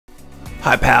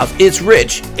Hi pals, it's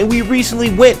Rich, and we recently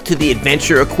went to the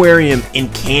Adventure Aquarium in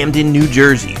Camden, New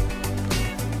Jersey.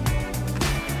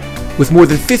 With more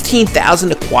than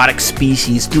 15,000 aquatic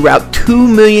species throughout 2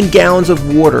 million gallons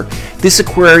of water, this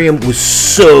aquarium was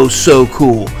so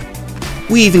cool.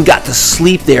 We even got to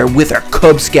sleep there with our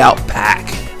Cub Scout Pack.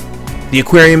 The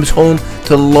aquarium is home to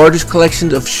the largest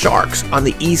collections of sharks on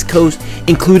the East Coast,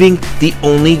 including the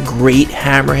only great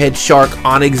Hammerhead Shark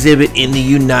on exhibit in the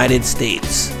United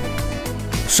States.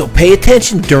 So pay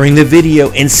attention during the video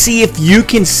and see if you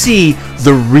can see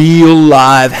the real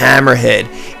live hammerhead.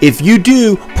 If you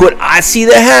do, put "I see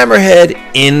the hammerhead"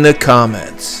 in the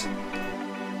comments.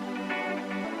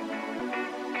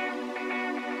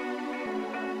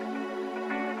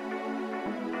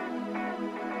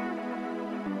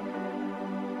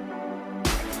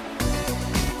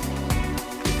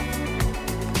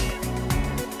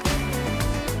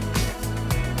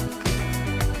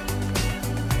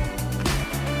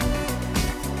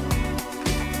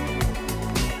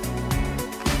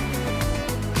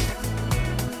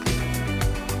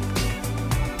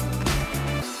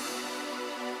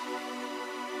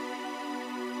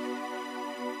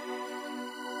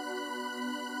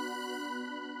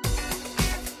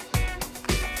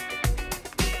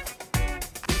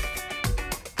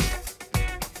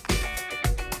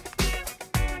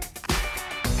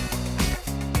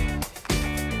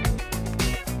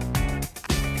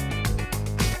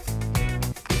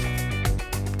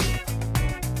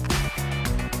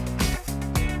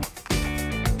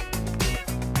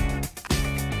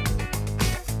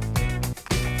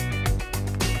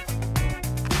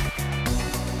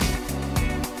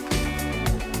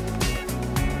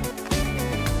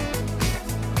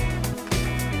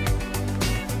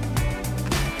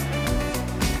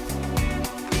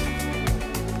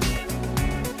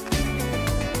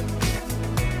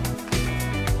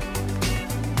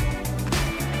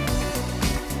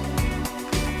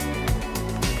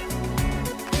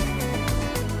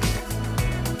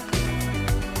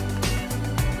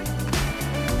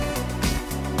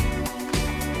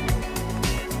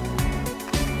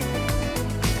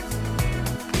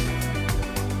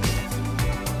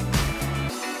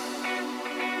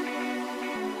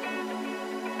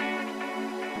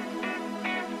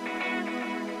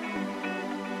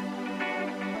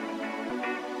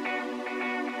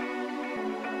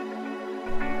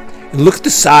 And look at the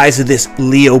size of this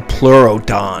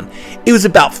Leopleurodon. It was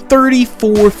about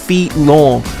 34 feet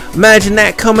long. Imagine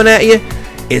that coming at you.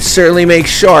 It certainly makes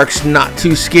sharks not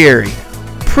too scary.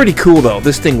 Pretty cool though.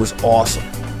 This thing was awesome.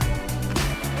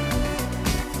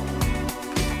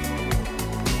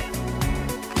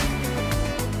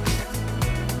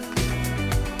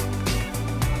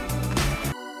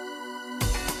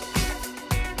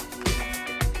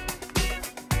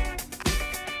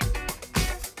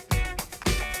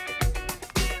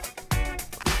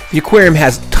 The aquarium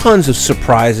has tons of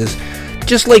surprises,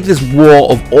 just like this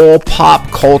wall of all pop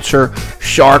culture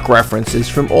shark references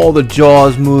from all the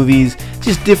Jaws movies,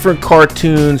 just different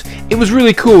cartoons. It was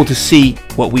really cool to see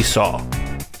what we saw.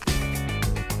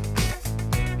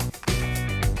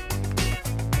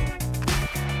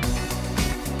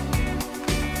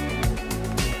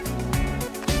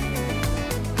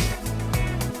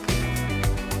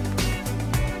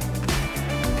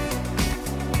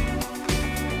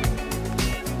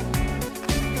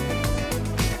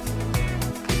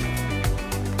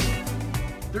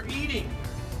 They're eating.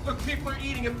 Look, people are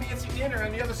eating a fancy dinner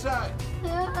on the other side.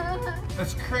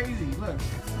 That's crazy, look.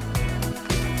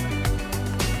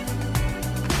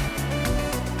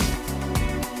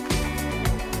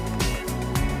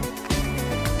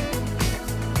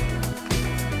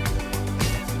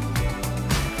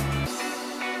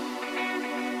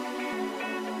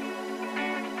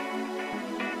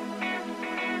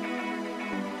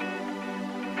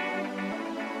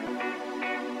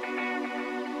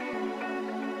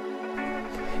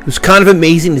 It was kind of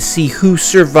amazing to see who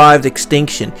survived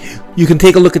extinction. You can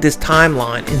take a look at this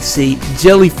timeline and see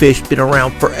jellyfish been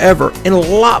around forever, and a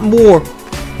lot more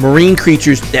marine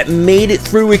creatures that made it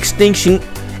through extinction,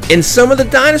 and some of the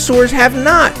dinosaurs have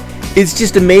not. It's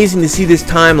just amazing to see this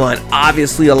timeline.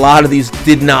 Obviously a lot of these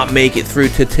did not make it through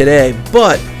to today,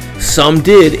 but some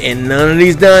did, and none of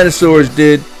these dinosaurs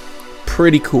did.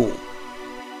 Pretty cool.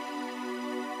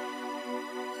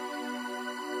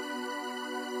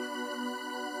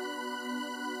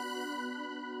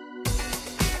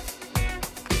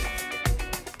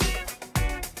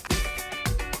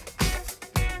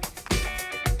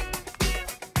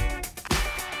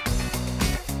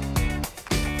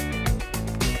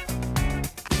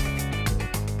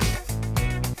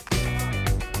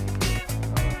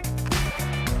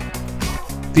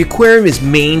 The aquarium is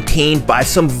maintained by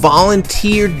some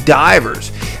volunteer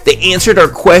divers. They answered our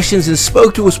questions and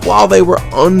spoke to us while they were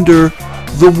under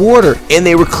the water, and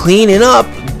they were cleaning up,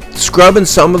 scrubbing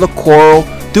some of the coral,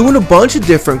 doing a bunch of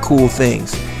different cool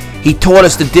things. He taught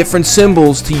us the different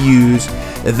symbols to use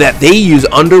that they use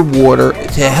underwater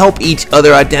to help each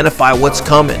other identify what's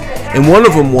coming. And one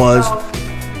of them was,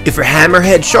 if a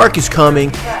hammerhead shark is coming,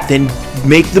 then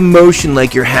make the motion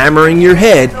like you're hammering your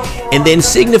head, and then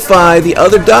signify the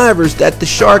other divers that the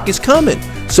shark is coming.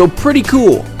 So pretty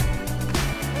cool.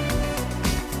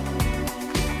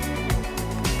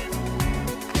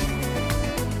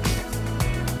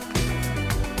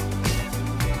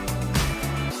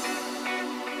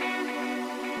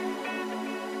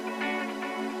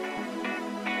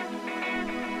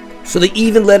 So they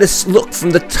even let us look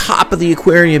from the top of the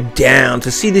aquarium down to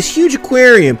see this huge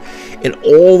aquarium and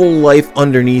all the life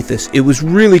underneath us. It was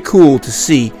really cool to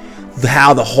see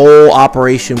how the whole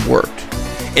operation worked.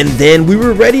 And then we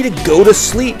were ready to go to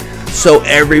sleep. So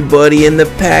everybody in the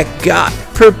pack got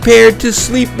prepared to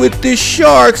sleep with the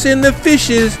sharks and the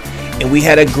fishes. And we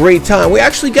had a great time. We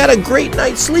actually got a great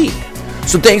night's sleep.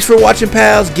 So thanks for watching,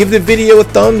 pals. Give the video a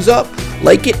thumbs up,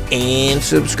 like it, and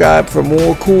subscribe for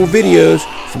more cool videos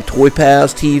from Toy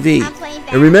Pals TV.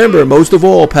 And remember, most of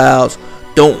all, pals,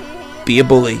 don't be a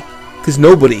bully, because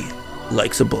nobody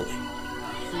likes a bully.